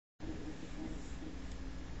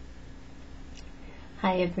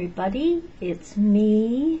Hi everybody, it's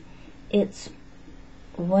me. It's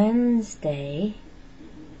Wednesday.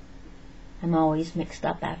 I'm always mixed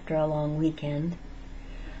up after a long weekend.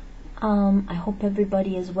 I hope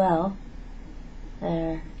everybody is well.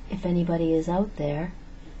 If anybody is out there.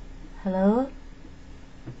 Hello?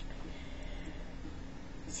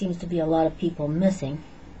 Seems to be a lot of people missing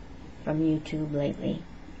from YouTube lately.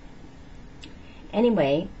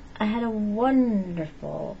 Anyway, I had a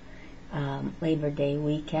wonderful Labor Day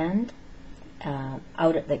weekend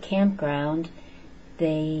out at the campground.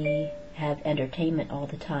 They have entertainment all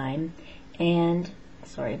the time, and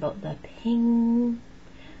sorry about the ping.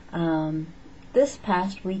 This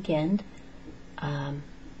past weekend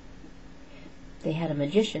they had a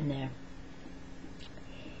magician there,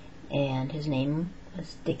 and his name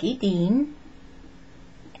was Dickie Dean,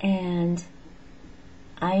 and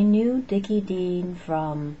I knew Dickie Dean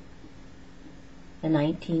from the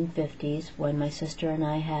 1950s when my sister and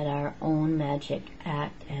I had our own magic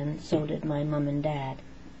act, and so did my mom and dad.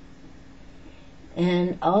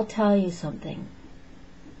 And I'll tell you something.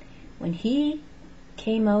 When he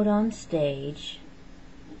came out on stage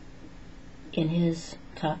in his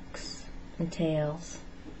tux and tails,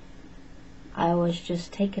 I was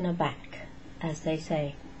just taken aback, as they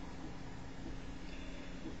say,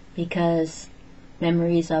 because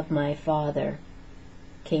memories of my father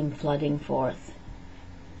came flooding forth.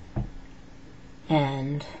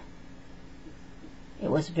 And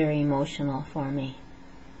it was very emotional for me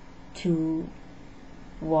to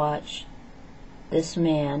watch this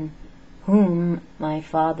man, whom my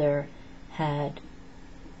father had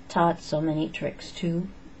taught so many tricks to,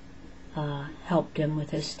 helped him with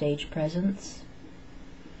his stage presence.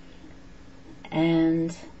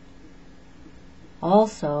 And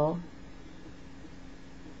also,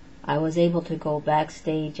 I was able to go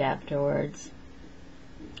backstage afterwards,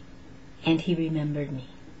 and he remembered me.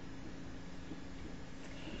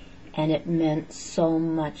 And it meant so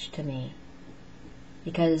much to me,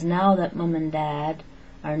 because now that Mom and Dad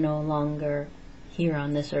are no longer here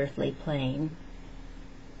on this earthly plane,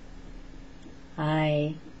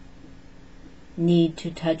 I need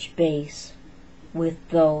to touch base with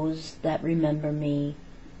those that remember me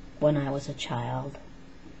when I was a child.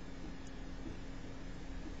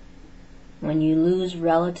 When you lose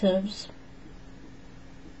relatives,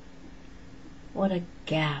 what a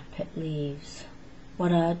gap it leaves.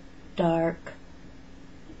 What a dark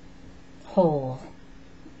hole.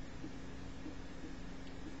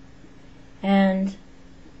 And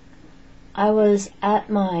I was at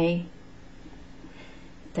my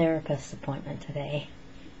therapist's appointment today,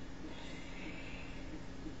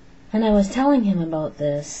 and I was telling him about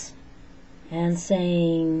this and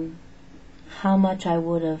saying how much I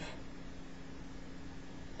would have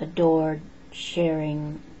adored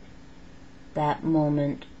sharing that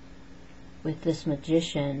moment with this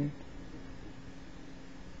magician,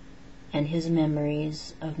 and his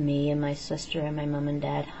memories of me and my sister and my mom and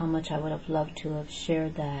dad, how much I would have loved to have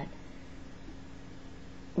shared that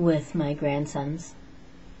with my grandsons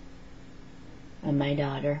and my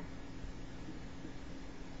daughter.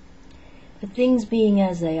 But things being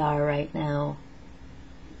as they are right now,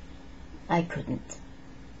 I couldn't.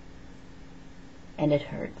 And it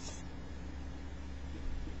hurts.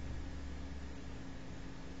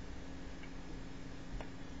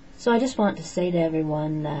 So I just want to say to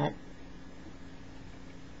everyone that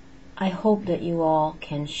I hope that you all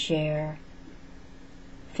can share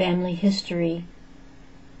family history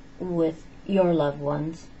with your loved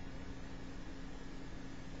ones.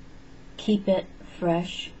 Keep it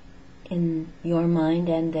fresh in your mind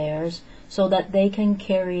and theirs so that they can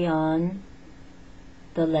carry on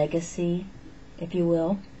the legacy, if you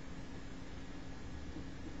will.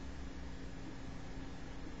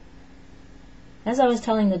 As I was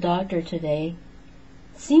telling the doctor today,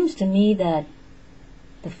 it seems to me that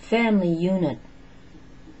the family unit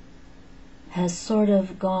has sort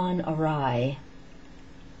of gone awry.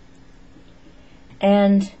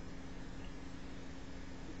 And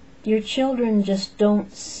your children just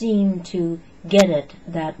don't seem to get it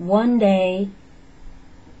that one day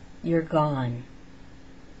you're gone.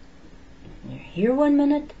 You're here one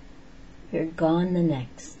minute, you're gone the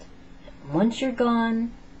next. And once you're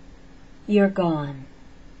gone, you're gone.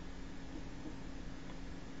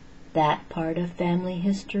 That part of family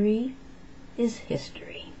history is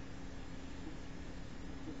history.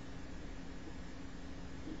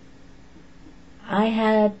 I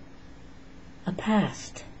had a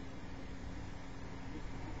past.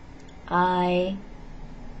 I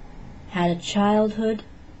had a childhood.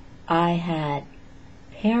 I had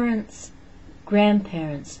parents,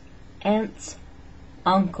 grandparents, aunts,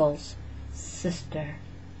 uncles, sister.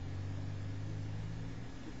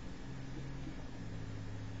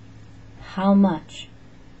 How much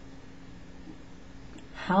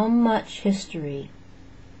history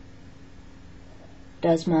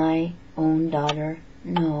does my own daughter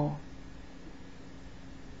know?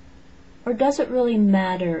 Or does it really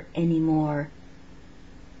matter anymore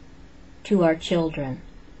to our children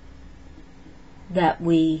that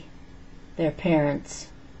we, their parents,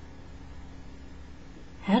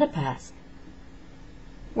 had a past?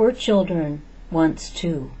 We're children once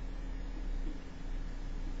too.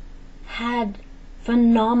 Had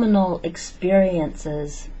phenomenal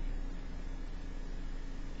experiences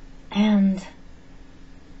and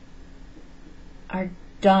are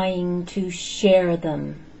dying to share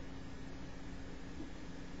them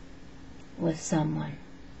with someone.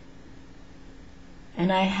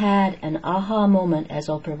 And I had an aha moment, as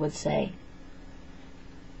Oprah would say,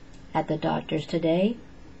 at the doctor's today.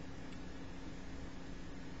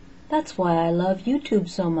 That's why I love YouTube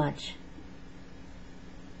so much.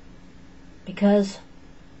 Because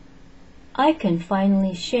I can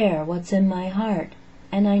finally share what's in my heart,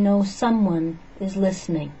 and I know someone is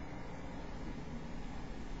listening.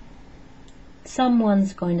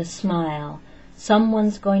 Someone's going to smile,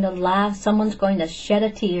 someone's going to laugh, someone's going to shed a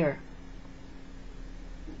tear.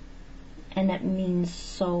 And it means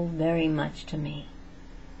so very much to me.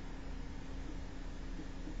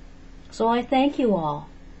 So I thank you all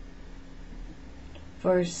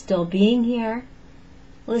for still being here,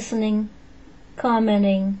 listening,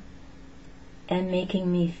 commenting, and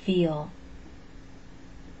making me feel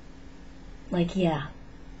like, yeah,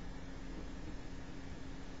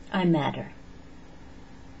 I matter.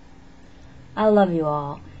 I love you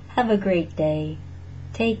all. Have a great day.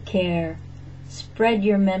 Take care. Spread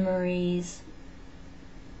your memories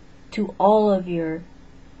to all of your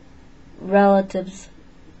relatives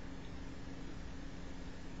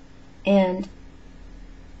and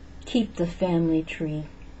keep the family tree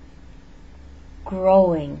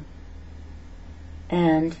growing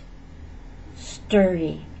and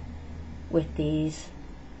sturdy with these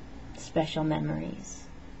special memories.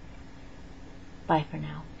 Bye for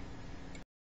now.